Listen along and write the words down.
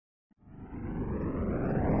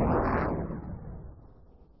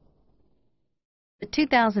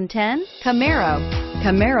2010 Camaro.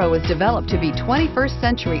 Camaro was developed to be 21st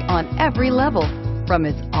century on every level, from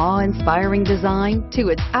its awe-inspiring design to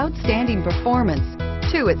its outstanding performance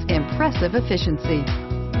to its impressive efficiency,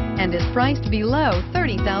 and is priced below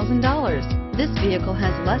 $30,000. This vehicle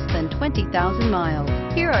has less than 20,000 miles.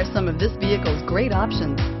 Here are some of this vehicle's great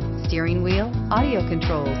options: steering wheel audio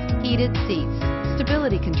controls, heated seats,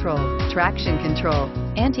 stability control, traction control,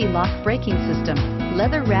 anti-lock braking system,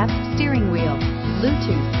 leather-wrapped steering wheel,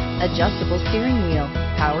 Bluetooth, adjustable steering wheel,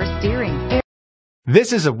 power steering.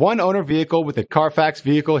 This is a one-owner vehicle with a Carfax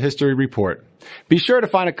Vehicle History Report. Be sure to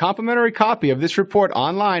find a complimentary copy of this report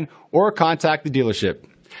online or contact the dealership.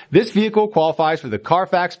 This vehicle qualifies for the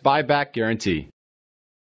Carfax Buyback Guarantee.